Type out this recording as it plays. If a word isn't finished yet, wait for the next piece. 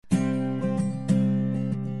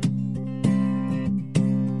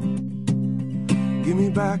Give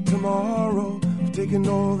me back tomorrow, I've taken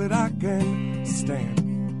all that I can stand.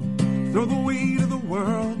 Throw the weight of the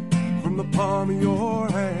world from the palm of your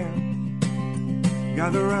hand.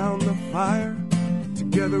 Gather round the fire,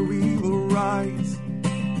 together we will rise.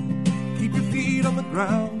 Keep your feet on the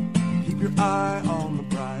ground, keep your eye on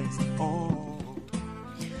the prize. Oh.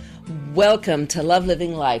 Welcome to Love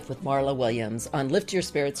Living Life with Marla Williams on Lift Your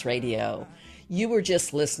Spirits Radio. You were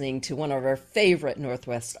just listening to one of our favorite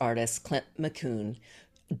Northwest artists, Clint McCune,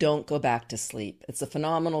 Don't Go Back to Sleep. It's a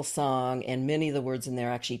phenomenal song, and many of the words in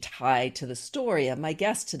there actually tie to the story of my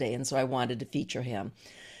guest today, and so I wanted to feature him.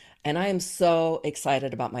 And I am so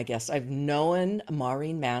excited about my guest. I've known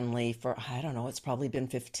Maureen Manley for, I don't know, it's probably been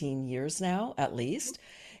 15 years now, at least.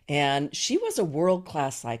 And she was a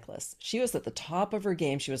world-class cyclist. She was at the top of her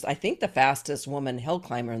game. She was, I think, the fastest woman hill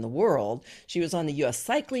climber in the world. She was on the U.S.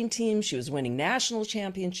 cycling team. She was winning national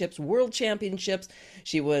championships, world championships.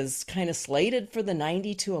 She was kind of slated for the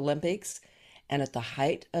 92 Olympics. And at the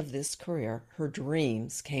height of this career, her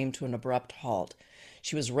dreams came to an abrupt halt.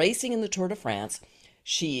 She was racing in the Tour de France.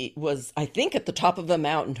 She was, I think, at the top of a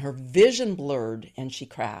mountain. Her vision blurred and she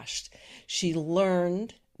crashed. She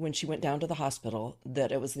learned when she went down to the hospital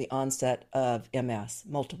that it was the onset of MS,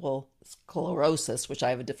 multiple sclerosis, which I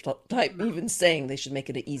have a difficult time even saying. They should make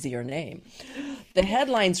it an easier name. The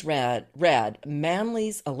headlines read,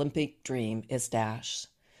 Manley's Olympic dream is dashed.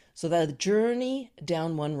 So the journey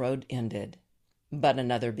down one road ended, but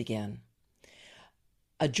another began.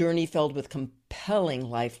 A journey filled with compelling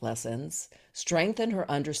life lessons strengthened her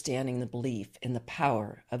understanding the belief in the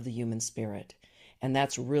power of the human spirit. And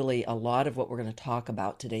that's really a lot of what we're going to talk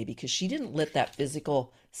about today, because she didn't let that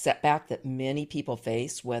physical setback that many people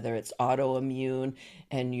face, whether it's autoimmune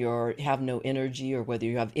and you have no energy, or whether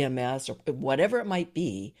you have MS or whatever it might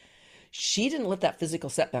be, she didn't let that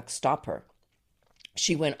physical setback stop her.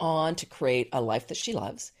 She went on to create a life that she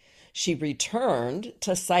loves. She returned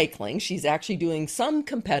to cycling. She's actually doing some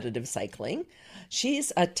competitive cycling.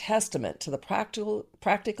 She's a testament to the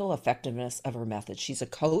practical effectiveness of her method. She's a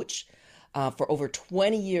coach. For over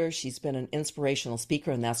 20 years, she's been an inspirational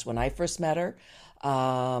speaker, and that's when I first met her.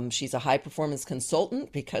 She's a high-performance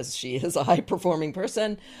consultant because she is a high-performing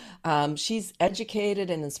person. She's educated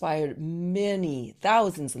and inspired many,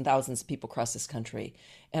 thousands and thousands of people across this country.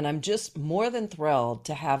 And I'm just more than thrilled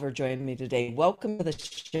to have her join me today. Welcome to the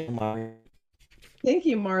show, Marla. Thank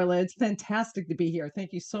you, Marla. It's fantastic to be here.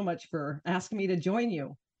 Thank you so much for asking me to join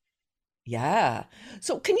you. Yeah.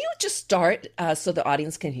 So can you just start so the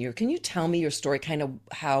audience can hear? Can you tell me your story, kind of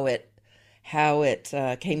how it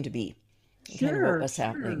came to be? Kind of what was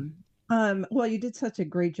happening. Well, you did such a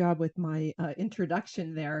great job with my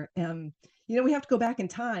introduction there. We have to go back in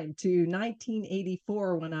time to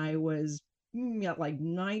 1984 when I was like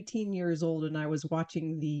 19 years old, and I was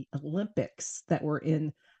watching the Olympics that were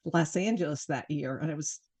in Los Angeles that year. And I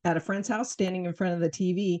was at a friend's house standing in front of the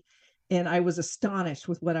TV, and I was astonished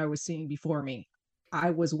with what I was seeing before me. I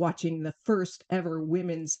was watching the first ever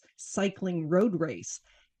women's cycling road race.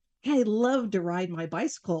 I loved to ride my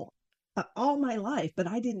bicycle all my life, but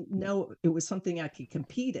I didn't know it was something I could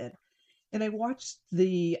compete in. And I watched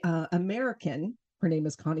the American, her name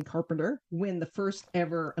is Connie Carpenter, win the first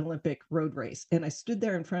ever Olympic road race. And I stood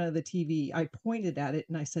there in front of the TV. I pointed at it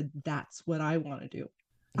and I said, that's what I want to do.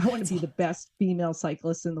 I want to be the best female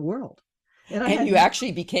cyclist in the world. And you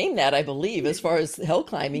actually became that, I believe, as far as hill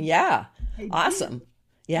climbing. Yeah. Awesome.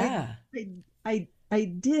 Yeah. I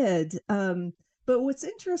did. But what's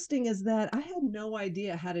interesting is that I had no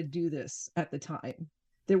idea how to do this at the time.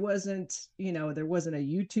 There wasn't a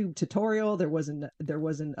YouTube tutorial. There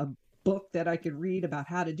wasn't a book that I could read about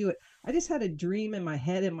how to do it. I just had a dream in my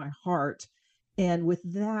head and my heart. And with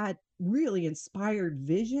that really inspired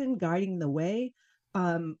vision guiding the way,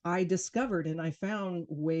 I discovered and I found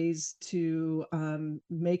ways to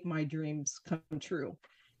make my dreams come true.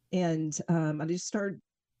 And I just started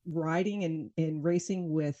riding and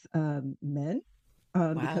racing with men.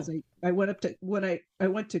 Wow. Because I went up to when I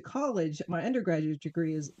went to college, my undergraduate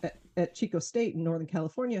degree is at Chico State in Northern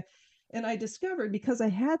California. And I discovered, because I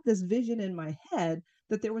had this vision in my head,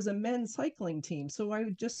 that there was a men's cycling team. So I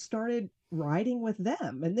just started riding with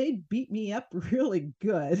them, and they beat me up really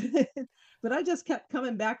good. But I just kept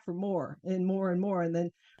coming back for more and more and more. And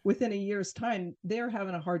then within a year's time, they're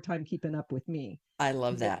having a hard time keeping up with me. I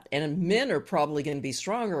love that. And men are probably going to be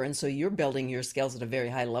stronger. And so you're building your skills at a very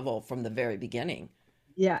high level from the very beginning.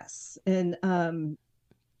 Yes. And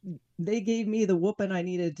they gave me the whooping I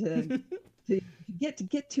needed to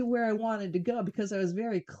get to where I wanted to go, because I was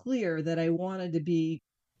very clear that I wanted to be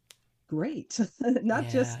great, not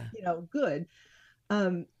just, good.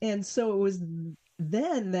 And so it was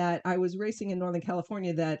then that I was racing in Northern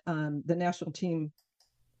California, that the national team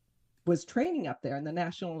was training up there,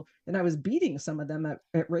 and I was beating some of them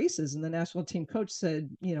at races, and the national team coach said,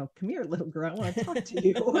 come here, little girl, I want to talk to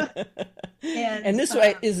you. And And this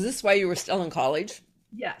way, is this why you were still in college?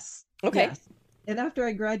 yes, Okay. yes. And after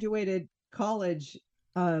I graduated college,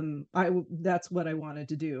 that's what I wanted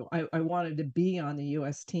to do. I wanted to be on the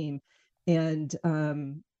US team, and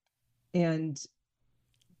and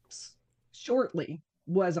shortly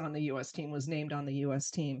was on the US team, was named on the US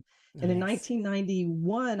team. Nice. And in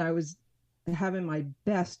 1991, I was having my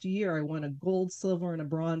best year. I won a gold, silver, and a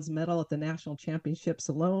bronze medal at the national championships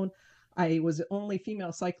alone. I was the only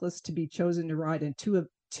female cyclist to be chosen to ride in two of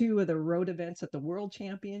the road events at the world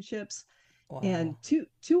championships. Wow. And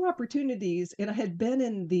two opportunities. And I had been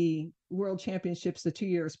in the world championships the 2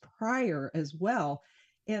 years prior as well.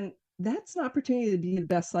 And that's an opportunity to be the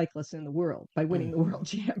best cyclist in the world by winning the world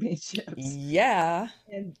championships. Yeah.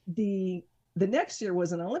 And the next year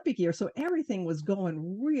was an Olympic year, so everything was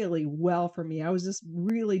going really well for me. I was just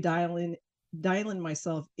really dialing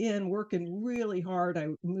myself in, working really hard. I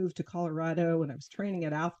moved to Colorado, and I was training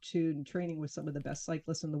at altitude and training with some of the best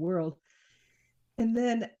cyclists in the world. And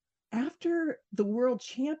then after the world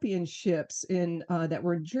championships that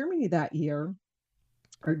were in Germany that year,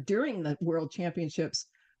 or during the world championships,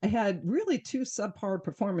 I had really two subpar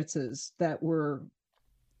performances that were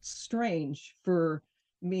strange for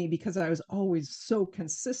me because I was always so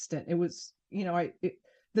consistent. It was, I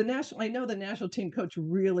know the national team coach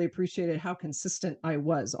really appreciated how consistent I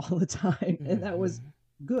was all the time. And that was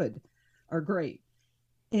good or great.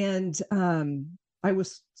 And I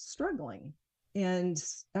was struggling. And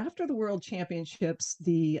after the world championships,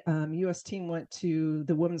 the US team went to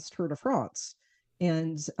the women's Tour de France.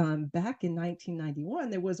 And back in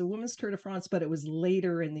 1991, there was a women's Tour de France, but it was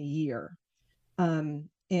later in the year.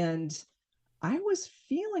 And I was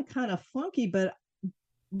feeling kind of funky, but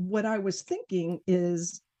what I was thinking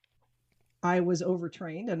is I was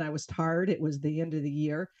overtrained and I was tired. It was the end of the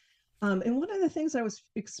year. And one of the things I was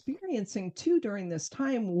experiencing too during this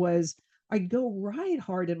time was I'd go ride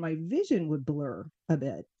hard and my vision would blur a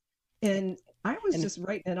bit. And I was just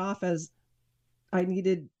writing it off as I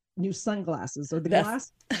needed new sunglasses, or the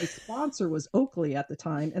glass. My sponsor was Oakley at the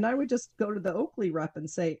time. And I would just go to the Oakley rep and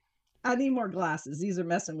say, I need more glasses. These are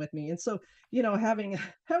messing with me. And so, having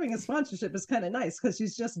a sponsorship is kind of nice because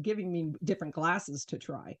she's just giving me different glasses to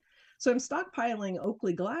try. So I'm stockpiling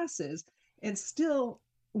Oakley glasses. And still,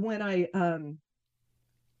 when I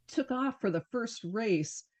took off for the first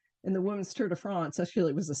race in the women's Tour de France,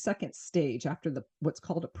 actually it was the second stage after what's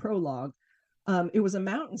called a prologue. It was a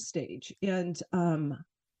mountain stage, and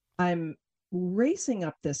I'm racing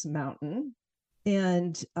up this mountain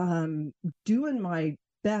and doing my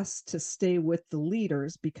best to stay with the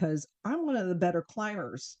leaders because I'm one of the better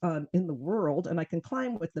climbers in the world, and I can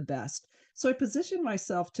climb with the best. So I positioned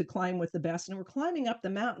myself to climb with the best, and we're climbing up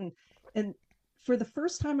the mountain. And for the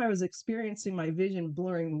first time, I was experiencing my vision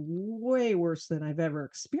blurring way worse than I've ever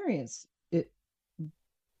experienced it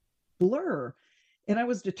blur. And I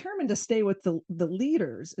was determined to stay with the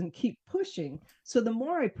leaders and keep pushing. So the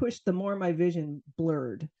more I pushed, the more my vision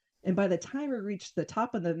blurred. And by the time I reached the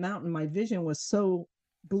top of the mountain, my vision was so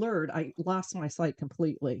blurred, I lost my sight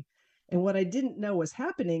completely. And what I didn't know was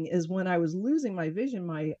happening is when I was losing my vision,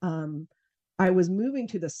 I was moving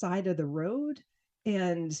to the side of the road.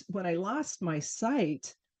 And when I lost my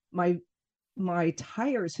sight, my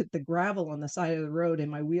tires hit the gravel on the side of the road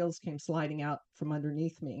and my wheels came sliding out from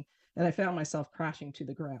underneath me. And I found myself crashing to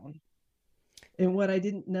the ground. And what I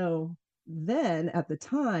didn't know then at the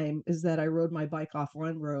time is that I rode my bike off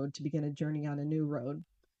one road to begin a journey on a new road.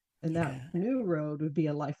 And that new road would be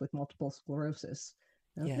a life with multiple sclerosis.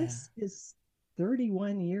 Now, this is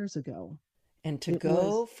 31 years ago. And to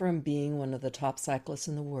go from being one of the top cyclists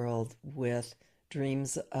in the world with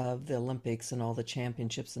dreams of the Olympics and all the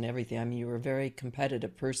championships and everything, I mean, you were a very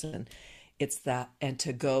competitive person. It's that, and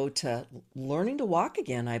to go to learning to walk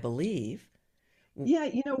again, I believe. Yeah,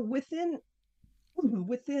 within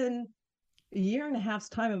a year and a half's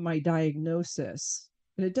time of my diagnosis,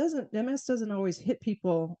 and MS doesn't always hit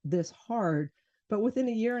people this hard, but within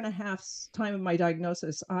a year and a half's time of my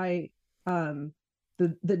diagnosis, the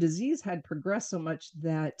disease had progressed so much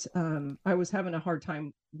that I was having a hard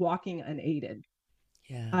time walking unaided.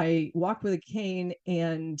 Yeah. I walked with a cane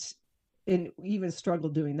and even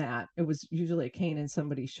struggled doing that. It was usually a cane in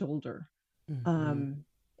somebody's shoulder. Mm-hmm.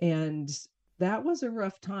 And that was a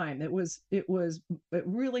rough time. It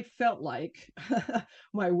really felt like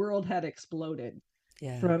my world had exploded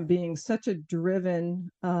from being such a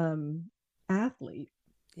driven athlete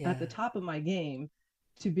at the top of my game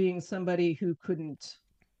to being somebody who couldn't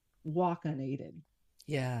walk unaided.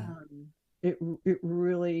 Yeah. It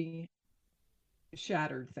really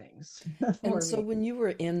shattered things And for so me. when you were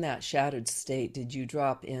in that shattered state, did you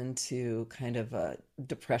drop into kind of a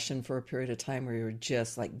depression for a period of time where you were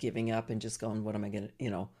just like giving up and just going, what am I going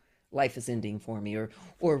to, life is ending for me? Or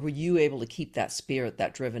were you able to keep that spirit,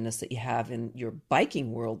 that drivenness that you have in your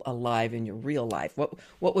biking world alive in your real life?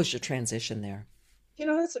 What was your transition there?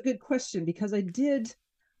 That's a good question because I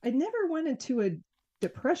never went into a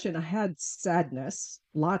depression. I had sadness,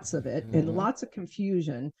 lots of it, and Hmm. lots of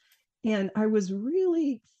confusion. And I was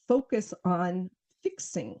really focused on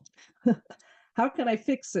fixing. How can I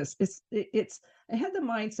fix this? I had the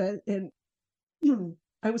mindset, and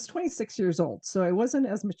I was 26 years old, so I wasn't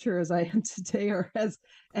as mature as I am today or as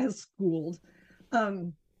schooled.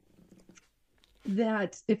 Um,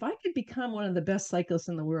 that if I could become one of the best cyclists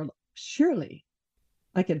in the world, surely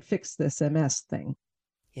I could fix this MS thing.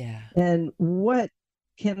 Yeah. And what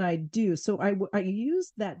can I do? So I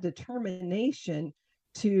used that determination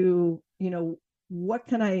to, what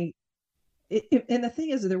can and the thing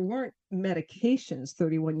is, there weren't medications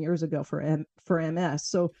 31 years ago for MS.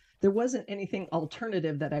 So there wasn't anything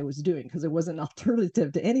alternative that I was doing because it wasn't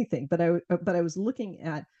alternative to anything. But I was looking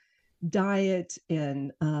at diet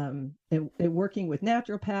and working with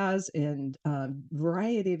naturopaths and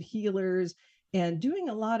variety of healers and doing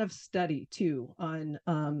a lot of study too on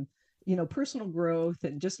personal growth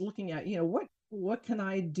and just looking at what can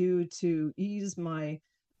I do to ease my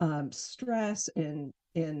stress and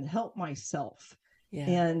help myself, Yeah.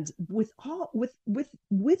 and with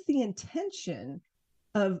the intention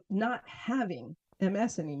of not having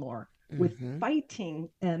MS anymore, with Hmm. fighting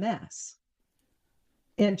MS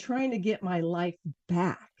and trying to get my life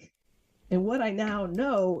back. And what I now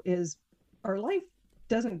know is our life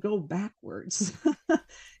doesn't go backwards.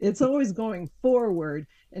 It's always going forward,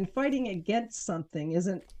 and fighting against something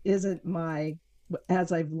isn't my,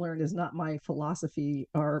 as I've learned, is not my philosophy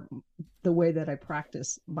or the way that I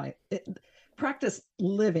practice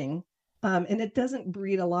living. And it doesn't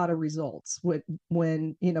breed a lot of results.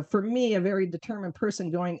 When for me, a very determined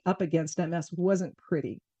person going up against MS wasn't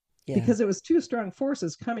pretty Yeah. because it was two strong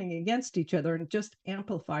forces coming against each other and just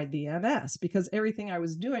amplified the MS because everything I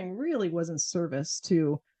was doing really was in service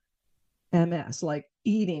to MS, like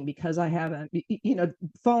eating because I have,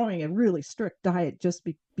 following a really strict diet just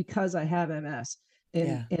because I have MS,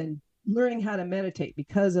 and Yeah. learning how to meditate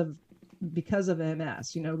because of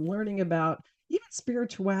MS, learning about even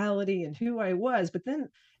spirituality and who I was. But then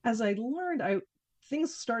as I learned,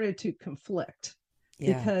 things started to conflict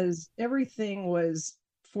Yeah. because everything was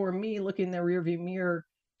for me looking in the rearview mirror,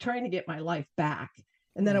 trying to get my life back.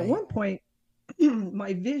 And then at Right. one point,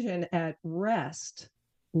 my vision at rest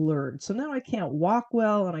blurred. So now I can't walk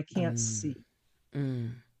well and I can't Mm, see.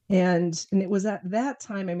 mm, And it was at that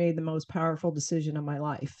time I made the most powerful decision of my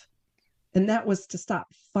life. And that was to stop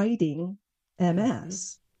fighting hmm.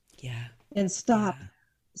 MS Yeah. and Yeah.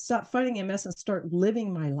 stop fighting MS and start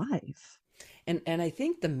living my life. And I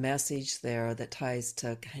think the message there that ties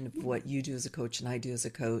to kind of what you do as a coach and I do as a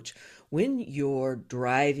coach, when you're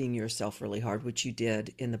driving yourself really hard, which you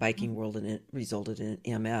did in the biking world and it resulted in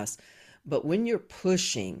MS, but when you're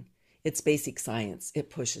pushing, it's basic science, it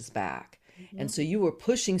pushes back. And Mhm. so you were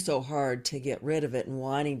pushing so hard to get rid of it and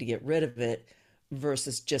wanting to get rid of it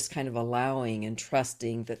versus just kind of allowing and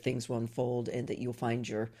trusting that things will unfold and that you'll find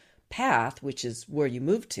your path, which is where you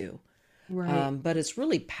move to. Right. But it's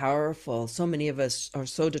really powerful. So many of us are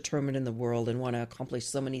so determined in the world and want to accomplish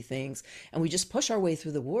so many things, and we just push our way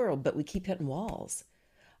through the world, but we keep hitting walls.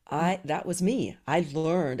 That was me. I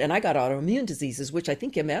learned, and I got autoimmune diseases, which I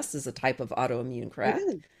think MS is a type of autoimmune, It correct?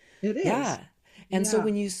 is. It is. Yeah. And so Yeah.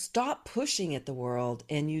 when you stop pushing at the world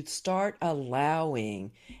and you start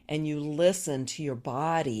allowing and you listen to your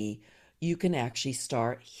body, you can actually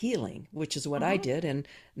start healing, which is what I Uh-huh. did. And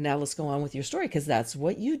now let's go on with your story because that's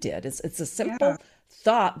what you did. It's a Yeah. simple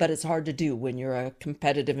thought, but it's hard to do when you're a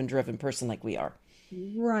competitive and driven person like we are.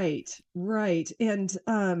 Right. Right. And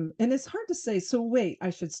it's hard to say, so wait,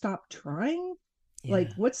 I should stop trying? Yeah.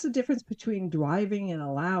 Like, what's the difference between driving and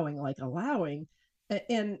allowing? Like allowing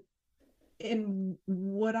and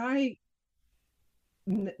what I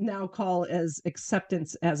now call as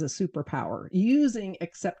acceptance as a superpower. Using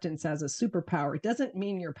acceptance as a superpower doesn't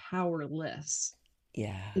mean you're powerless.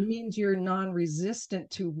 Yeah. It means you're non-resistant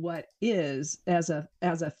to what is as a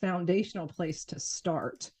foundational place to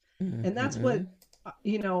start. And that's what Hmm.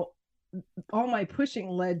 you know all my pushing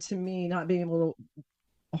led to me not being able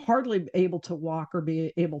to hardly able to walk or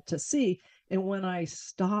be able to see. And when I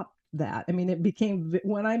stopped that. I mean, it became,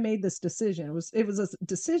 when I made this decision, it was a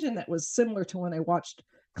decision that was similar to when I watched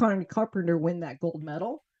Connie Carpenter win that gold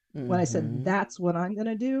medal. When I said, that's what I'm going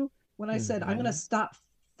to do. When I said, I'm going to stop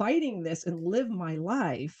fighting this and live my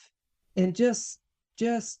life and just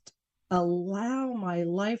allow my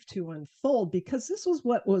life to unfold, because this was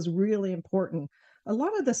what was really important. A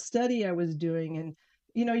lot of the study I was doing, and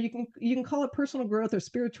you can call it personal growth or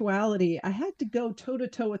spirituality, I had to go toe to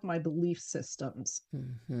toe with my belief systems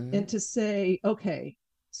and to say, okay,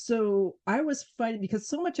 so I was fighting, because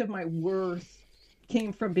so much of my worth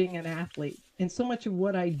came from being an athlete, and so much of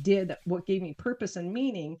what I did, what gave me purpose and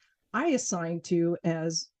meaning, I assigned to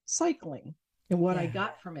as cycling and what I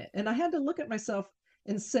got from it. And I had to look at myself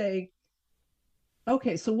and say,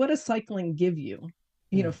 okay, so what does cycling give you?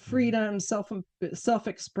 Freedom,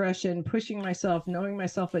 self-expression, pushing myself, knowing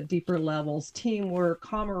myself at deeper levels, teamwork,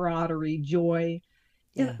 camaraderie, joy.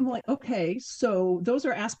 And I'm like, okay, so those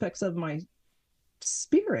are aspects of my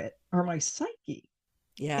spirit or my psyche.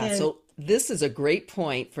 Yeah. So this is a great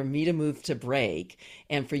point for me to move to break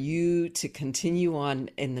and for you to continue on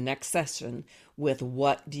in the next session with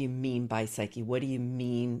what do you mean by psyche? What do you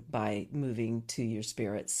mean by moving to your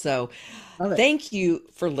spirit? So thank you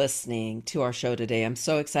for listening to our show today. I'm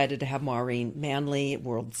so excited to have Maureen Manley,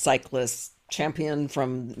 world cyclist champion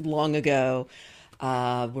from long ago.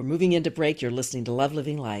 We're moving into break. You're listening to Love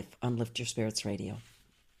Living Life on Lift Your Spirits Radio.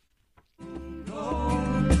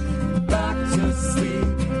 Back to sleep.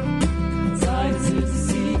 Science is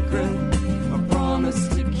a secret, a promise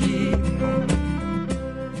to keep.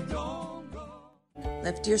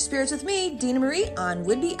 Lift Your Spirits with me, Dina Marie, on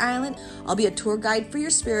Whidbey Island. I'll be a tour guide for your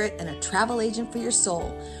spirit and a travel agent for your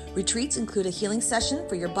soul. Retreats include a healing session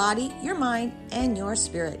for your body, your mind, and your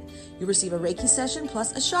spirit. You'll receive a Reiki session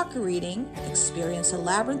plus a chakra reading, experience a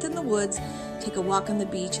labyrinth in the woods, take a walk on the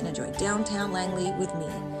beach, and enjoy downtown Langley with me.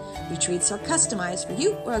 Retreats are customized for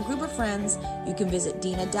you or a group of friends. You can visit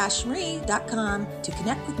dina-marie.com to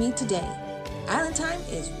connect with me today. Island Time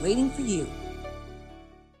is waiting for you.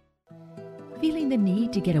 Feeling the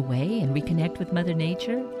need to get away and reconnect with Mother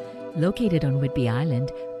Nature? Located on Whidbey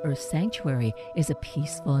Island, Earth Sanctuary is a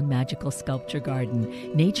peaceful and magical sculpture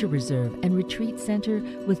garden, nature reserve, and retreat center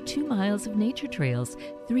with 2 miles of nature trails,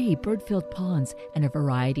 3 bird-filled ponds, and a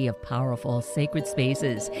variety of powerful sacred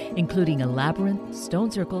spaces, including a labyrinth,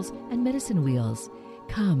 stone circles, and medicine wheels.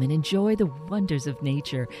 Come and enjoy the wonders of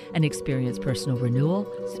nature and experience personal renewal,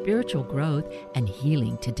 spiritual growth, and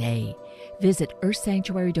healing today. Visit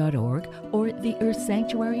earthsanctuary.org or the Earth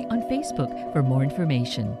Sanctuary on Facebook for more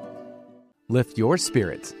information. Lift your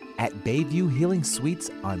spirits at Bayview Healing Suites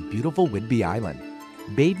on beautiful Whidbey Island.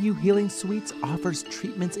 Bayview Healing Suites offers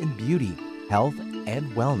treatments in beauty, health,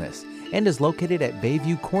 and wellness, and is located at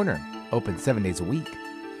Bayview Corner, open 7 days a week.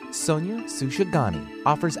 Sonia Sushagani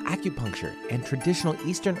offers acupuncture and traditional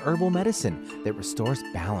Eastern herbal medicine that restores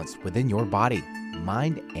balance within your body,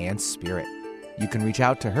 mind, and spirit. You can reach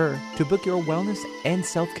out to her to book your wellness and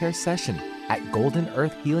self-care session at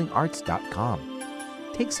goldenearthhealingarts.com.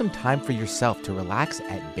 Take some time for yourself to relax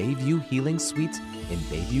at Bayview Healing Suites in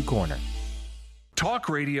Bayview Corner. Talk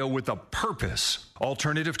radio with a purpose.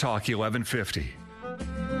 Alternative Talk 1150.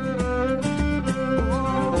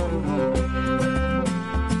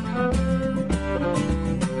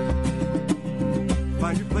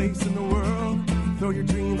 Find your place in the world, throw your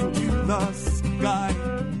dreams into the sky.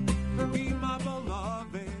 Be my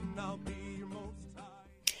beloved, and I'll be your most high.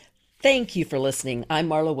 Thank you for listening. I'm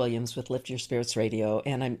Marla Williams with Lift Your Spirits Radio,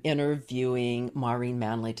 and I'm interviewing Maureen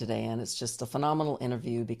Manley today, and it's just a phenomenal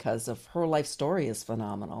interview because of her life story is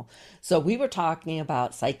phenomenal. So we were talking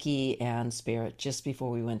about psyche and spirit just before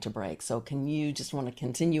we went to break. So can you just want to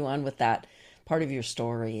continue on with that part of your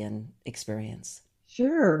story and experience?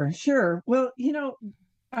 Sure. Well,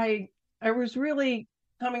 I was really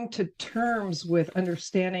coming to terms with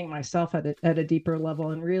understanding myself at a deeper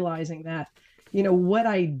level and realizing that, what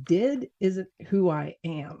I did isn't who I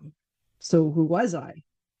am. So who was I?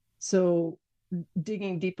 So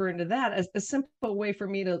digging deeper into that, a simple way for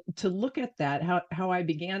me to look at that, how I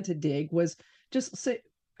began to dig was just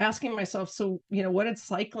asking myself, so, what did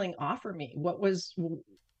cycling offer me? What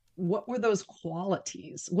were those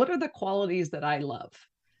qualities? What are the qualities that I love?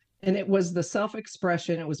 And it was the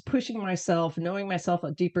self-expression. It was pushing myself, knowing myself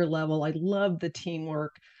at a deeper level. I love the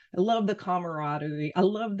teamwork. I love the camaraderie. I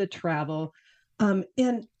love the travel.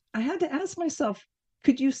 And I had to ask myself,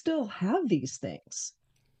 could you still have these things?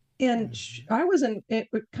 And I was in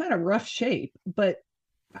kind of rough shape, but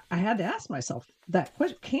I had to ask myself that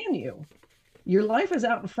question, can you? Your life is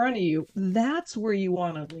out in front of you. That's where you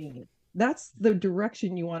want to lean. That's the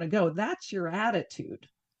direction you want to go. That's your attitude.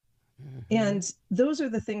 And those are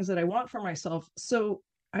the things that I want for myself. So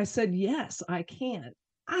I said, yes, I can.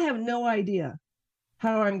 I have no idea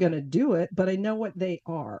how I'm going to do it, but I know what they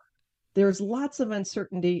are. There's lots of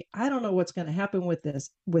uncertainty. I don't know what's going to happen with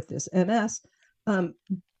this MS,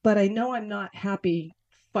 but I know I'm not happy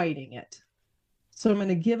fighting it. So I'm going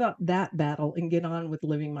to give up that battle and get on with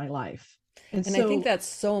living my life. And I think that's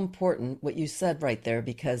so important, what you said right there,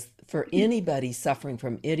 because for anybody suffering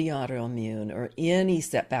from autoimmune or any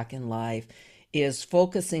setback in life, is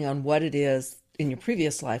focusing on what it is in your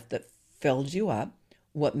previous life that filled you up,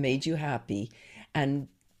 what made you happy, and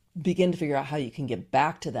begin to figure out how you can get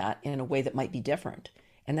back to that in a way that might be different.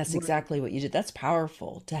 And that's exactly what you did. That's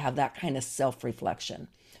powerful to have that kind of self-reflection.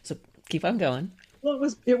 So keep on going. Well,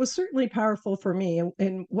 it was certainly powerful for me.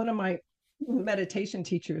 And one of my meditation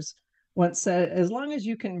teachers once said, as long as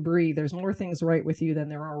you can breathe, there's more things right with you than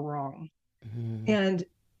there are wrong. And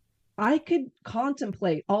I could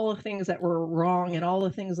contemplate all the things that were wrong and all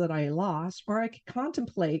the things that I lost, or I could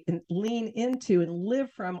contemplate and lean into and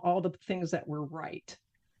live from all the things that were right.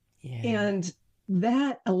 Yeah. And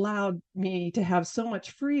that allowed me to have so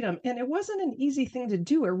much freedom. And it wasn't an easy thing to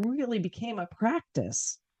do. It really became a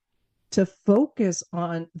practice to focus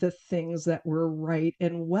on the things that were right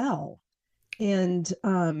and well. And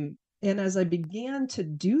as I began to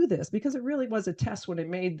do this, because it really was a test when I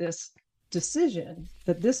made this decision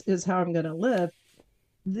that this is how I'm going to live,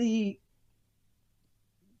 the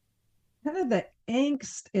kind of the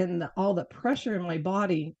angst and all the pressure in my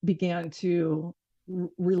body began to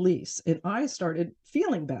release, and I started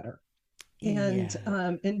feeling better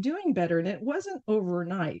and doing better. And it wasn't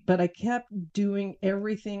overnight, but I kept doing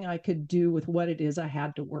everything I could do with what it is I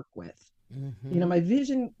had to work with. You know, my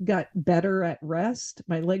vision got better at rest.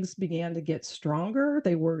 My legs began to get stronger.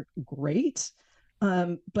 They were great.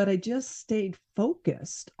 But I just stayed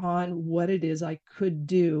focused on what it is I could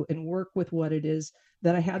do and work with what it is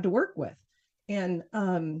that I had to work with. And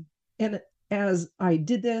as I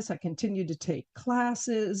did this, I continued to take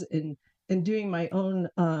classes and doing my own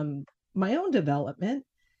development,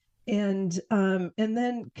 and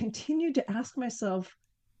then continued to ask myself,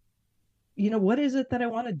 you know, what is it that I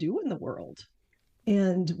want to do in the world?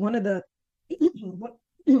 And one of the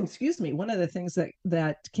one of the things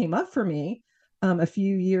that came up for me a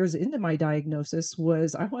few years into my diagnosis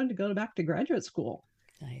was I wanted to go back to graduate school.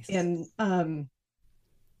 Nice.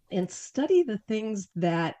 And study the things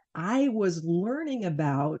that I was learning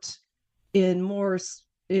about in more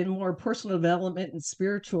personal development and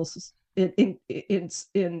spiritual in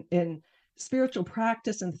spiritual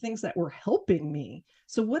practice and things that were helping me.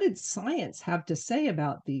 So what did science have to say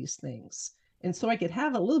about these things? And so I could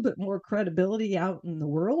have a little bit more credibility out in the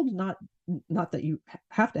world, not that you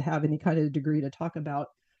have to have any kind of degree to talk about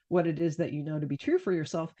what it is that you know to be true for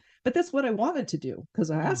yourself, but that's what I wanted to do,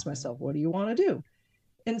 because I asked myself, what do you want to do?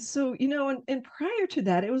 And so, you know, and prior to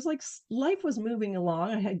that, it was like life was moving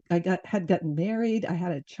along. I had gotten married, I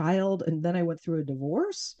had a child, and then I went through a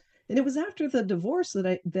divorce. And it was after the divorce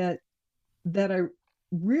that I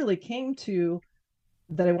really came to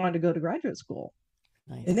that I wanted to go to graduate school.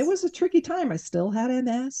 Nice. And it was a tricky time. I still had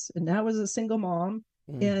MS, and I was a single mom.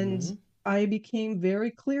 And I became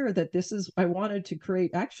very clear that I wanted to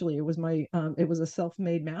create, actually, it was a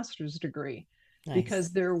self-made master's degree. Nice.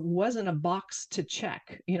 Because there wasn't a box to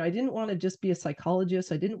check. You know, I didn't want to just be a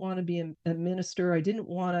psychologist. I didn't want to be a minister. I didn't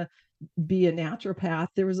want to be a naturopath.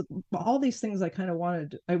 There was all these things I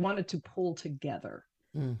wanted to pull together.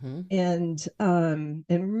 And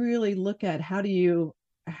really look at how do you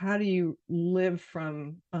live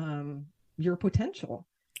from your potential.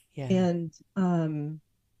 Yeah. And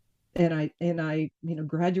I you know,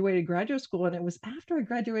 graduated graduate school, and it was after I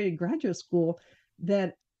graduated graduate school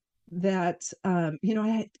that you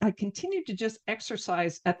know, I continued to just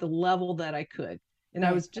exercise at the level that I could, and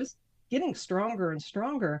I was just getting stronger and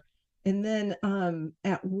stronger. And then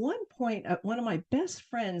at one point, one of my best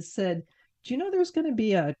friends said, do you know there's going to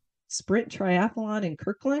be a sprint triathlon in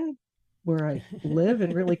Kirkland, where I live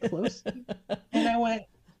and really close? And I went,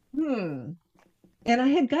 And I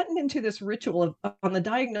had gotten into this ritual on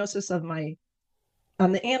the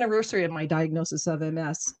anniversary of my diagnosis of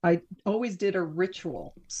MS, I always did a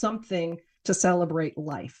ritual, something to celebrate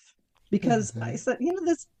life, because I said, you know,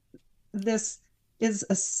 this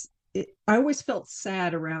is I always felt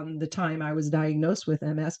sad around the time I was diagnosed with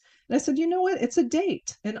MS. And I said, you know what? It's a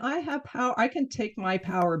date, and I have power. I can take my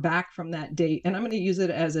power back from that date, and I'm going to use it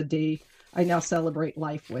as a day I now celebrate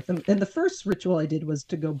life with. And the first ritual I did was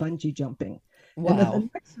to go bungee jumping. Wow. And then the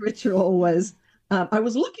next ritual was, I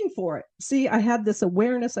was looking for it. See, I had this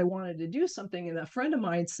awareness I wanted to do something, and a friend of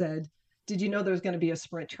mine said, did you know there's going to be a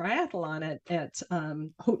sprint triathlon at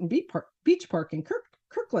Houghton Beach Park in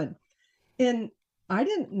Kirkland? And I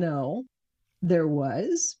didn't know there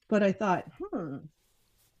was, but I thought,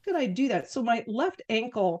 could I do that? So my left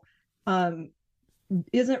ankle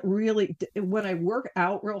isn't really, when I work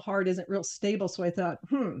out real hard, isn't real stable. So I thought,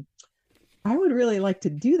 I would really like to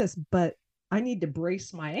do this, but I need to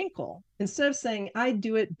brace my ankle. Instead of saying I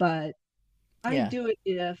do it, but I do it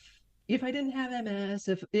if I didn't have MS,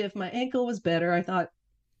 if my ankle was better, I thought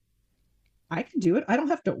I could do it. I don't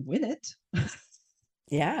have to win it.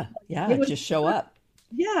 Yeah. Just show up.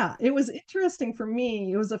 Yeah, it was interesting for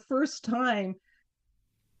me. It was the first time.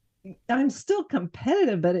 I'm still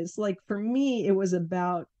competitive, but it's like for me, it was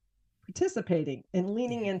about participating and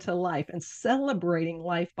leaning into life and celebrating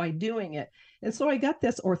life by doing it. And so I got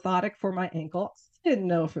this orthotic for my ankle. Didn't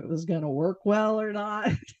know if it was going to work well or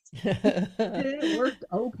not. It worked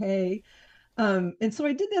okay. And so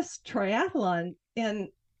I did this triathlon, and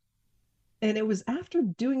it was after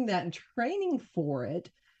doing that and training for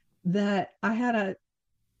it that I had a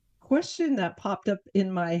question that popped up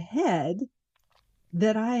in my head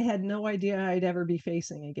that I had no idea I'd ever be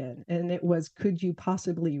facing again. And it was, could you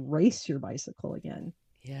possibly race your bicycle again?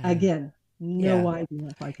 Yeah. Again, no idea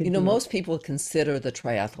if I could. Most people consider the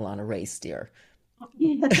triathlon a race, dear.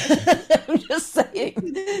 Yeah. I'm just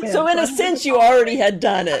saying. So in a sense, you already had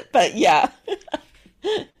done it, but yeah.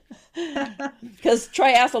 Because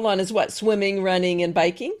triathlon is what? Swimming, running, and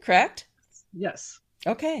biking, correct? Yes.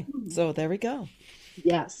 Okay. So there we go.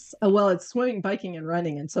 Yes. Well, it's swimming, biking, and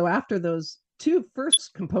running. And so after those two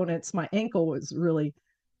first components, my ankle was really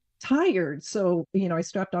tired. So, I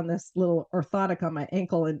strapped on this little orthotic on my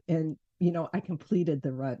ankle and I completed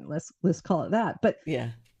the run. Let's call it that. But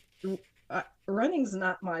running's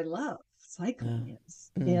not my love. Cycling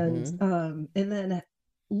is. And then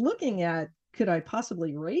looking at, could I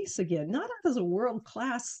possibly race again? Not as a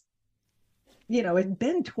world-class, it'd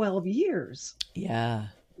been 12 years. Yeah.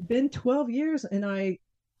 Been 12 years. And I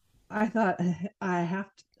thought I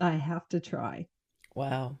have to try.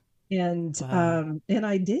 Wow. And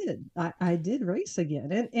I did. I did race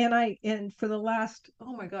again. And for the last,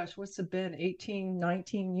 oh my gosh, what's it been? 18,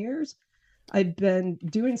 19 years. I've been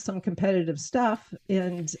doing some competitive stuff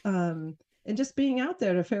and just being out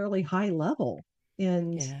there at a fairly high level.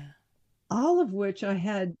 And all of which I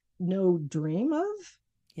had no dream of.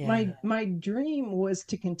 Yeah. My dream was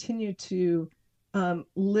to continue to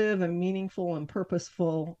live a meaningful and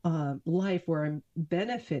purposeful life where I'm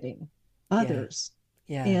benefiting others.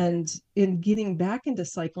 Yeah. And in getting back into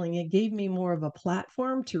cycling, it gave me more of a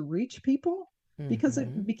platform to reach people because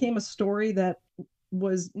it became a story that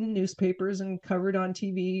was in newspapers and covered on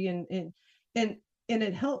TV, and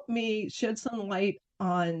it helped me shed some light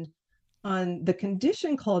on the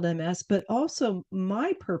condition called MS, but also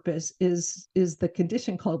my purpose is the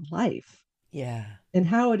condition called life. Yeah. And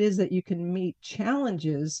how it is that you can meet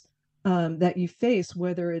challenges that you face,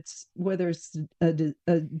 whether it's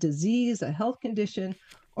a disease, a health condition,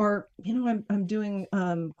 or I'm doing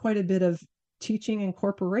quite a bit of teaching in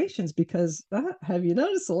corporations because have you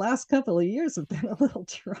noticed the last couple of years have been a little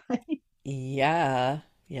dry? Yeah.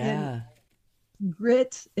 And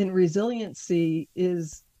grit and resiliency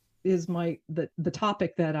is the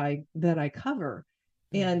topic that I cover.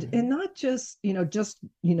 And not just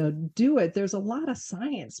do it. There's a lot of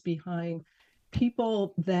science behind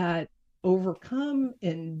people that overcome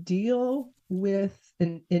and deal with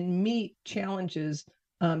and meet challenges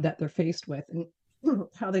that they're faced with, and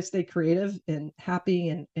how they stay creative and happy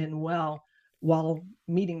and well while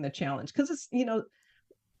meeting the challenge. Because it's,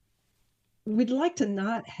 we'd like to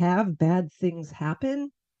not have bad things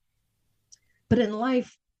happen, but in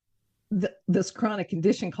life, this chronic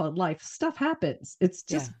condition called life, stuff happens. It's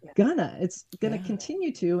just it's gonna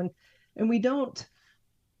continue to, and we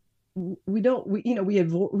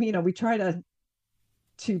try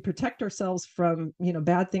to protect ourselves from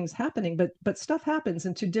bad things happening, but stuff happens,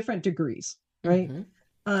 and to different degrees, right?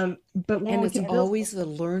 But when it's always a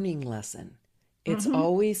learning lesson. It's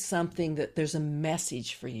always something that there's a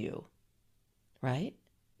message for you, right?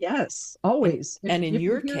 Yes, always. And in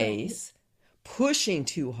your case, pushing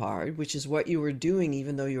too hard, which is what you were doing,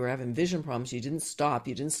 even though you were having vision problems, you didn't stop,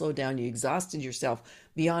 you didn't slow down, you exhausted yourself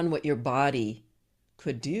beyond what your body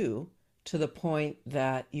could do, to the point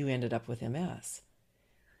that you ended up with MS.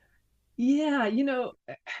 Yeah,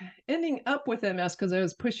 ending up with MS because I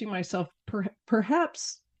was pushing myself,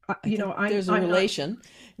 perhaps, there's a relation,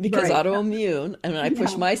 because autoimmune, and when I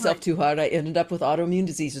pushed myself too hard, I ended up with autoimmune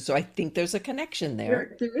diseases. So I think there's a connection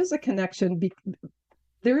there. There is a connection.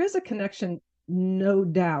 There is a connection, no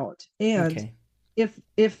doubt. And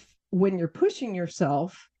if when you're pushing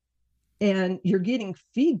yourself, and you're getting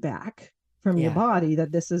feedback from your Yeah. body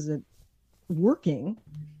that this isn't working,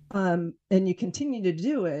 and you continue to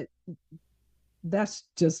do it, that's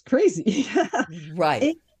just crazy.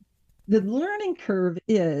 Right. The learning curve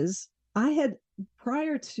is, I had,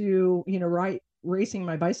 prior to, racing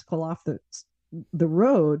my bicycle off the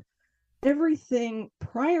road, everything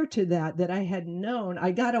prior to that I had known,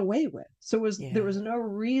 I got away with. So there was no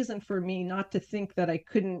reason for me not to think that I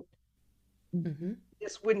couldn't,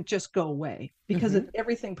 this wouldn't just go away, because of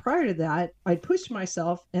everything prior to that, I'd push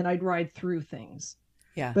myself and I'd ride through things.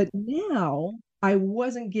 Yeah. But now I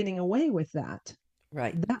wasn't getting away with that.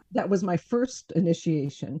 Right. That was my first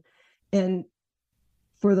initiation. And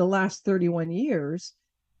for the last 31 years,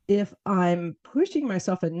 if I'm pushing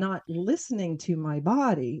myself and not listening to my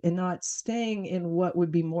body and not staying in what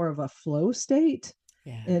would be more of a flow state,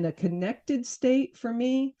 in a connected state for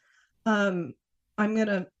me, I'm going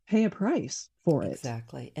to pay a price for it.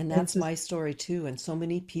 Exactly. And that's my story too. And so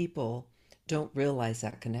many people don't realize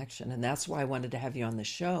that connection. And that's why I wanted to have you on the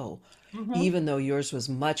show. Even though yours was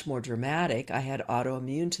much more dramatic, I had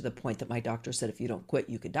autoimmune to the point that my doctor said, if you don't quit,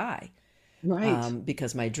 you could die. Right.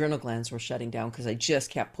 Because my adrenal glands were shutting down because I just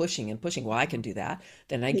kept pushing and pushing. Well, I can do that.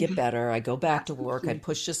 Then I get better. I go back to work. I'd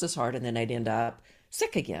push just as hard, and then I'd end up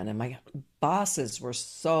sick again. And my bosses were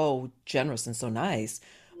so generous and so nice,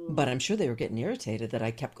 but I'm sure they were getting irritated that I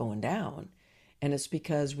kept going down. And it's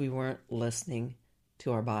because we weren't listening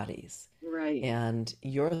to our bodies. Right. And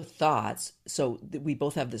your thoughts, so we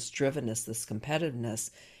both have this drivenness, this competitiveness,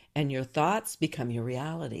 and your thoughts become your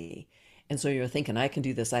reality. And so you're thinking, I can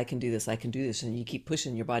do this, I can do this, I can do this. And you keep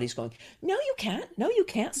pushing, your body's going, no, you can't. No, you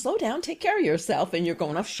can't. Slow down, take care of yourself. And you're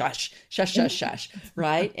going, oh, shush, shush, shush, shush.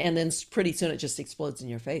 Right. And then pretty soon it just explodes in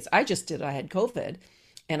your face. I had COVID,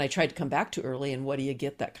 and I tried to come back too early. And what do you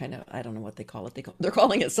get? That kind of, I don't know what they call it. They're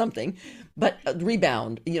calling it something, but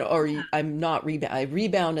rebound, or I'm not rebound. I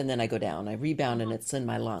rebound and then I go down. I rebound and it's in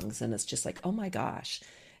my lungs. And it's just like, oh my gosh.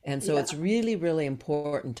 And so it's really, really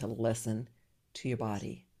important to listen to your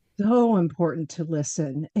body. So important to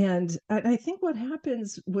listen. And I think what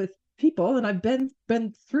happens with people, and I've been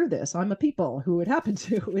through this, I'm a people who it happened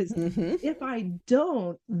to, is if I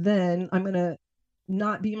don't, then I'm going to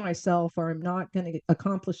not be myself, or I'm not going to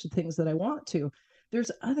accomplish the things that I want to.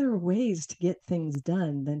 There's other ways to get things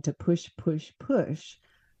done than to push, push, push.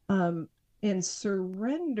 And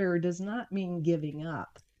surrender does not mean giving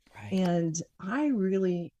up. Right. And I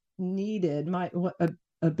really needed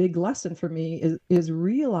a big lesson for me is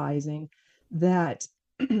realizing that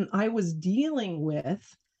I was dealing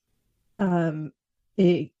with what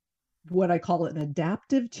I call an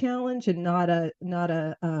adaptive challenge, and not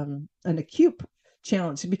an acute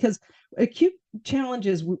challenge, because acute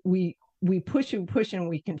challenges we push and push and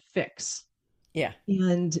we can fix. Yeah.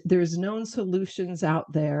 And there's known solutions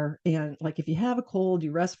out there. And like, if you have a cold,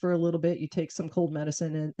 you rest for a little bit, you take some cold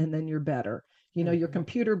medicine, and then you're better. Your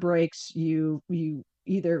computer breaks, you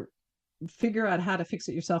either figure out how to fix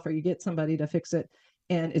it yourself, or you get somebody to fix it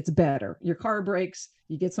and it's better. Your car breaks,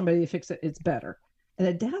 you get somebody to fix it, it's better. An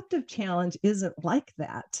adaptive challenge isn't like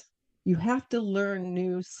that. You have to learn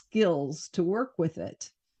new skills to work with it.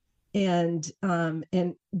 And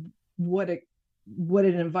what it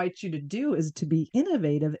invites you to do is to be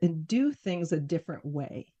innovative and do things a different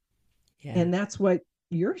way. Yeah. And that's what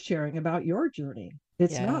you're sharing about your journey.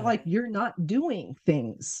 It's not like you're not doing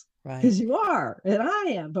things. Right. Because you are, and I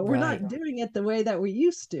am, but we're not doing it the way that we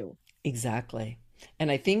used to. Exactly.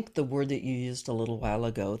 And I think the word that you used a little while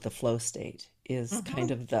ago, the flow state, is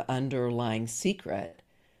kind of the underlying secret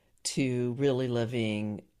to really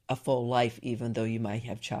living a full life, even though you might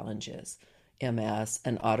have challenges, MS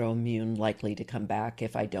and autoimmune likely to come back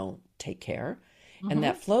if I don't take care. And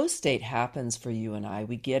that flow state happens for you and I.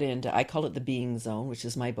 We get into, I call it the being zone, which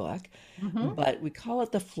is my book, but we call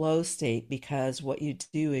it the flow state because what you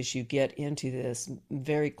do is you get into this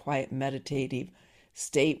very quiet meditative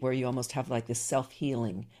state where you almost have like this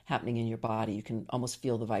self-healing happening in your body. You can almost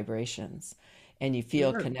feel the vibrations, and you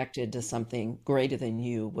feel connected to something greater than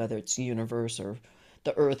you, whether it's the universe or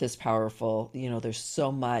the earth is powerful. There's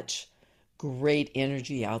so much great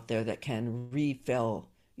energy out there that can refill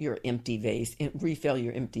your empty vase, refill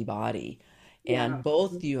your empty body. And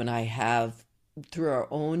both you and I have, through our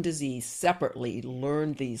own disease, separately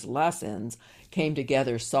learned these lessons, came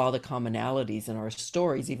together, saw the commonalities in our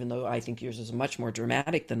stories, even though I think yours is much more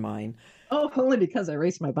dramatic than mine. Oh, only because I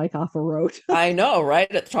raced my bike off a road. I know,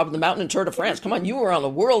 right? At the top of the mountain in Tour de France. Come on, you were on the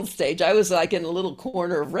world stage. I was like in a little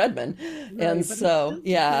corner of Redmond. And so,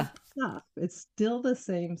 it's still the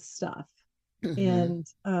same stuff. And,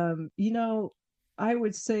 I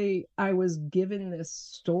would say I was given this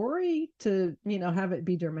story to, have it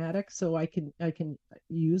be dramatic so I can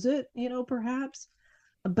use it, perhaps,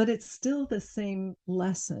 but it's still the same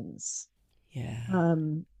lessons. Yeah.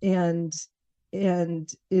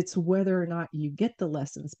 And it's whether or not you get the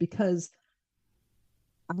lessons, because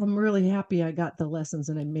I'm really happy I got the lessons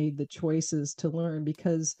and I made the choices to learn.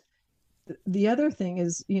 Because the other thing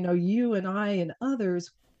is, you and I and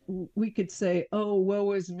others, we could say, oh,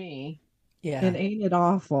 woe is me, Yeah. and ain't it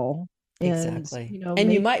awful? And, Exactly.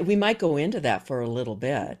 And we might go into that for a little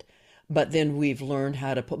bit, but then we've learned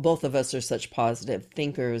how to put, both of us are such positive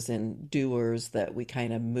thinkers and doers that we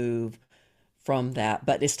kind of move from that.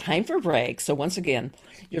 But it's time for a break. So once again,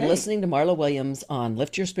 you're listening to Marla Williams on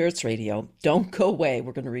Lift Your Spirits Radio. Don't go away.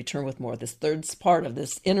 We're going to return with more. This third part of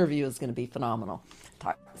this interview is going to be phenomenal.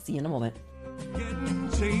 See you in a moment.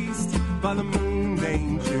 Getting chased by the moon,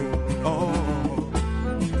 ain't you? Oh,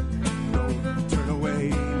 no, turn away,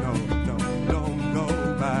 no, don't go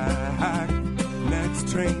back.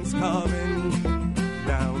 Next train's coming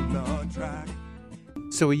down the track.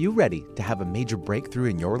 So are you ready to have a major breakthrough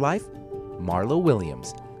in your life? Marla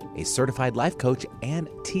Williams, a certified life coach and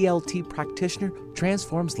TLT practitioner,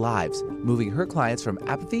 transforms lives, moving her clients from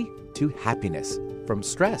apathy to happiness, from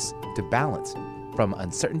stress to balance, from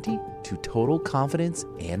uncertainty to total confidence,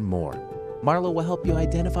 and more. Marla will help you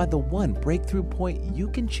identify the one breakthrough point you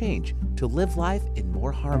can change to live life in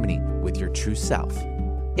more harmony with your true self.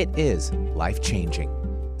 It is life-changing.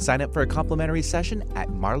 Sign up for a complimentary session at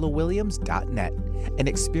marlawilliams.net and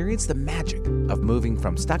experience the magic of moving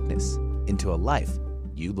from stuckness into a life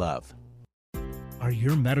you love. Are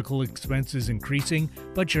your medical expenses increasing,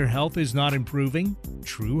 but your health is not improving?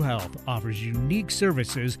 True Health offers unique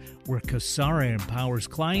services where Kasara empowers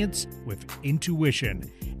clients with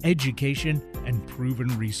intuition, education, and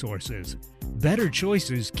proven resources. Better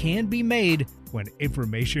choices can be made when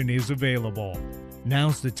information is available.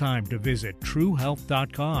 Now's the time to visit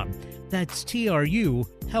truehealth.com. That's TRU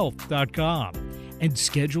health.com. And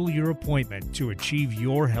schedule your appointment to achieve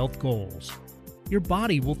your health goals. Your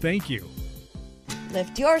body will thank you.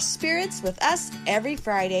 Lift your spirits with us every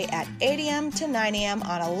Friday at 8 a.m. to 9 a.m.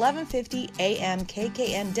 on 1150 a.m.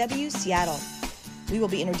 KKNW Seattle. We will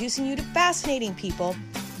be introducing you to fascinating people,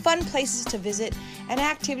 fun places to visit, and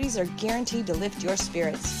activities are guaranteed to lift your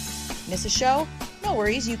spirits. Miss a show? No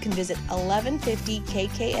worries, you can visit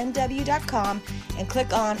 1150kknw.com and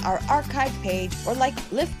click on our archive page, or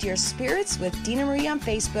like Lift Your Spirits with Dina Marie on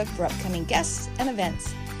Facebook for upcoming guests and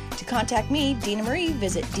events. To contact me, Dina Marie,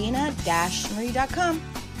 visit dina-marie.com.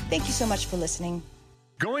 Thank you so much for listening.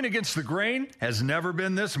 Going against the grain has never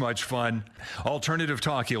been this much fun. Alternative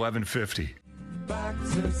Talk 1150. Back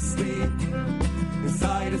to sleep.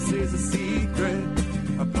 Inside us is a secret,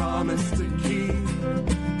 a promise to keep.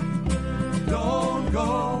 Don't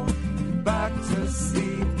go back to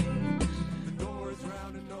sleep. Doors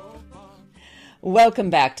round and open. Welcome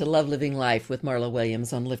back to Love Living Life with Marla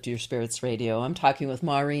Williams on Lift Your Spirits Radio. I'm talking with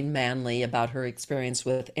Maureen Manley about her experience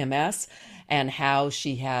with MS and how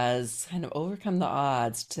she has kind of overcome the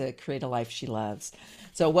odds to create a life she loves.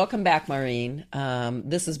 So welcome back, Maureen.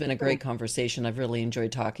 This has been a great conversation. I've really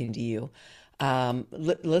enjoyed talking to you.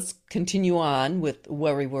 Let's continue on with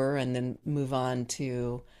where we were and then move on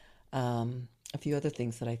to a few other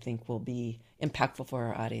things that I think will be impactful for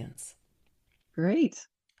our audience. Great.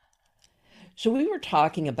 So we were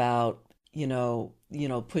talking about,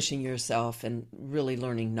 pushing yourself and really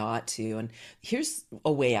learning not to. And here's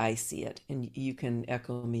a way I see it. And you can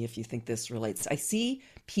echo me if you think this relates. I see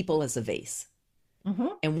people as a vase. Mm-hmm.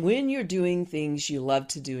 And when you're doing things you love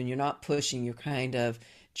to do and you're not pushing, you're kind of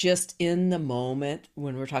just in the moment.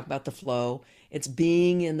 When we're talking about the flow, it's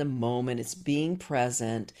being in the moment, it's being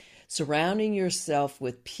present, surrounding yourself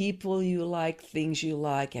with people you like, things you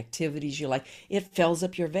like, activities you like. It fills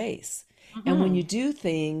up your vase. Mm-hmm. And when you do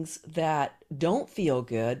things that don't feel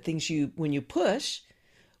good, when you push,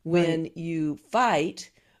 when right. you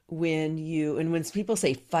fight, when people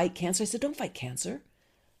say fight cancer, I said, don't fight cancer,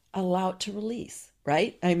 allow it to release,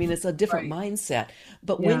 right? I mean, it's a different right. mindset.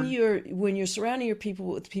 But when you're surrounding your people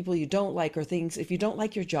with people you don't like or things, if you don't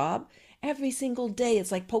like your job, every single day,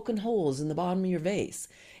 it's like poking holes in the bottom of your vase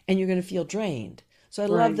and you're going to feel drained. So I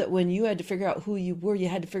right. love that when you had to figure out who you were, you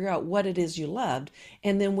had to figure out what it is you loved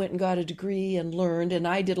and then went and got a degree and learned. And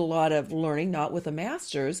I did a lot of learning, not with a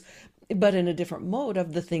master's, but in a different mode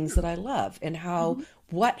of the things that I love and how mm-hmm.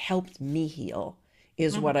 what helped me heal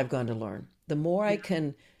is mm-hmm. what I've gone to learn. The more I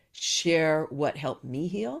can share what helped me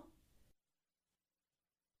heal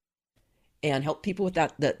and help people with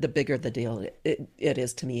that, the bigger the deal it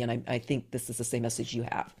is to me. And I think this is the same message you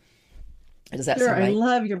have. Does that sure, sound right? I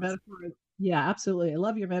love your metaphor. Yeah, absolutely. I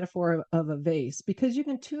love your metaphor of a vase, because you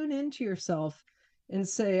can tune into yourself and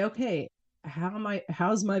say, okay,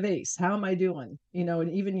 how's my vase? How am I doing?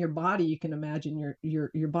 And even your body, you can imagine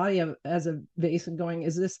your body as a vase and going,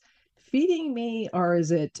 is this feeding me, or is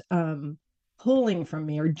it pulling from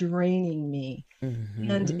me or draining me?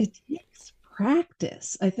 And Mm-hmm. it takes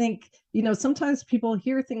practice. I think, sometimes people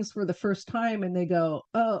hear things for the first time and they go,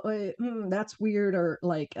 oh, wait, that's weird. Or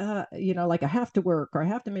like, like I have to work or I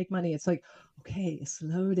have to make money. It's like, okay,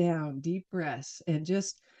 slow down, deep breaths, and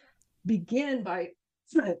just begin by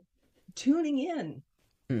tuning in.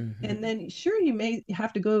 And Mm-hmm. then, sure, you may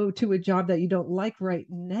have to go to a job that you don't like right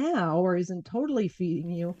now or isn't totally feeding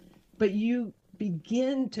you, but you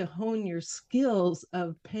begin to hone your skills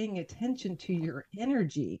of paying attention to your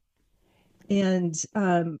energy. And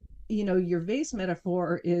your vase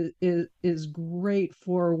metaphor is great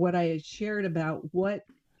for what I had shared about what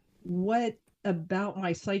about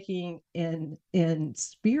my psyche and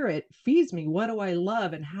spirit feeds me. What do I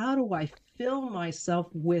love, and how do I fill myself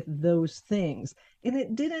with those things? And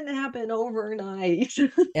it didn't happen overnight.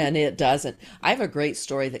 And it doesn't. I have a great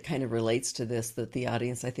story that kind of relates to this that the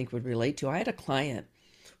audience I think would relate to. I had a client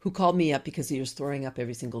who called me up because he was throwing up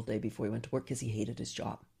every single day before he went to work because he hated his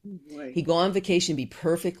job. Boy. He'd go on vacation, be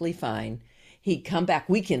perfectly fine. He'd come back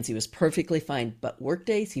weekends, he was perfectly fine. But work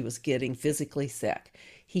days, he was getting physically sick.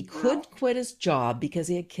 He Wow. could quit his job because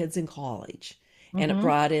he had kids in college. And it Mm-hmm.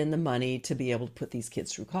 brought in the money to be able to put these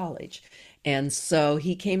kids through college. And so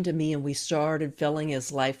he came to me and we started filling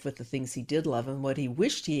his life with the things he did love and what he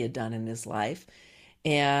wished he had done in his life.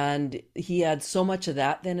 And he had so much of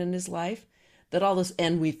that then in his life that all this,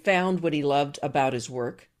 and we found what he loved about his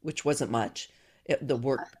work, which wasn't much. The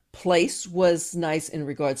workplace was nice in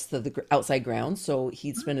regards to the outside grounds. So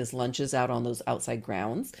he'd spend his lunches out on those outside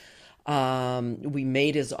grounds. We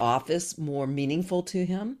made his office more meaningful to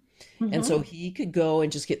him. And so Mm-hmm. he could go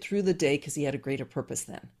and just get through the day because he had a greater purpose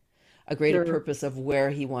then, a greater Sure. purpose of where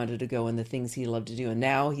he wanted to go and the things he loved to do. And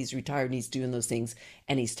now he's retired and he's doing those things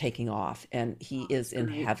and he's taking off and he is in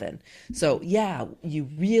Great. heaven. So, yeah, you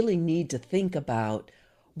really need to think about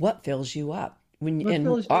what fills you up. What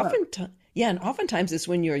fills you up? And oftentimes it's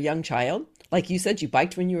when you're a young child. Like you said, you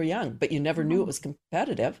biked when you were young, but you never knew it was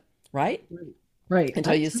competitive, right? Right. Right.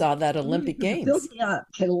 Until you saw that Absolutely, Olympic because it filled Games. me up.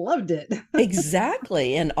 I loved it.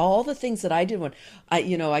 Exactly. And all the things that I did when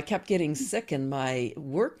I kept getting sick in my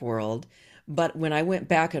work world. But when I went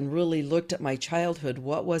back and really looked at my childhood,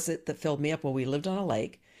 what was it that filled me up? Well, we lived on a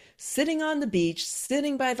lake, sitting on the beach,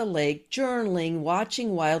 sitting by the lake, journaling,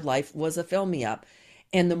 watching wildlife was a fill me up.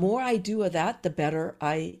 And the more I do of that, the better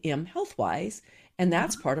I am health wise. And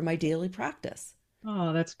that's part of my daily practice.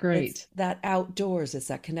 Oh, that's It's great. that outdoors, it's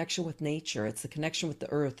that connection with nature, it's the connection with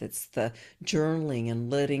the earth, it's the journaling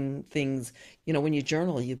and letting things, when you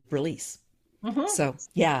journal, you release. Mhm. So,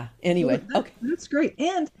 yeah, Well, anyway, okay. that's great.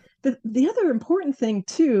 And the other important thing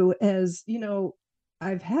too is,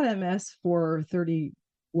 I've had MS for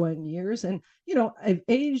 31 years, and I've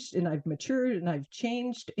aged and I've matured and I've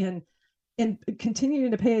changed, and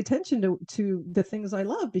continuing to pay attention to the things I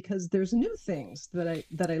love, because there's new things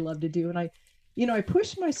that I love to do. And I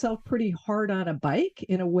push myself pretty hard on a bike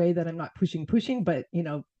in a way that I'm not pushing, but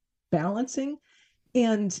balancing.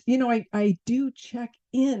 And I do check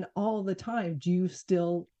in all the time. Do you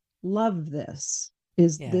still love this?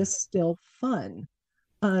 Is Yeah, this still fun?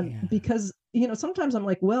 yeah. Because sometimes I'm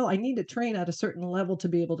like, well, I need to train at a certain level to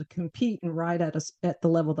be able to compete and ride at the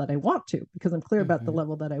level that I want to, because I'm clear about the Hmm.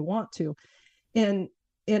 level that I want to. And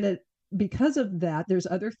it because of that, there's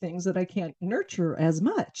other things that I can't nurture as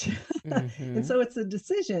much. And Hmm. so it's a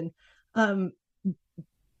decision. um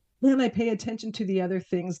then I pay attention to the other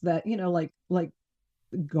things that, like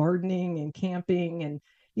gardening and camping,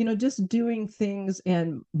 and just doing things,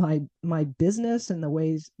 and my business and the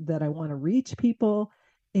ways that I want to reach people,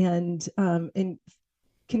 and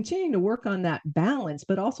continuing to work on that balance,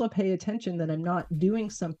 but also pay attention that I'm not doing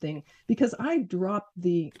something, because I dropped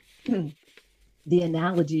the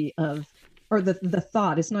analogy of, or the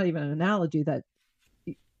thought, it's not even an analogy, that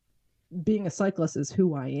being a cyclist is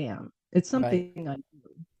who I am. It's Right. something I do.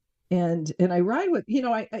 And I ride with,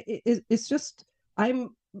 it's just, I'm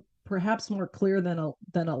perhaps more clear than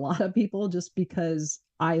a lot of people, just because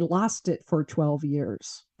I lost it for 12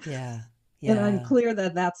 years. Yeah, And I'm yeah. clear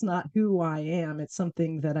that that's not who I am. It's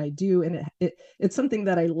something that I do, and it's something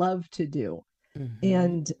that I love to do. Hmm.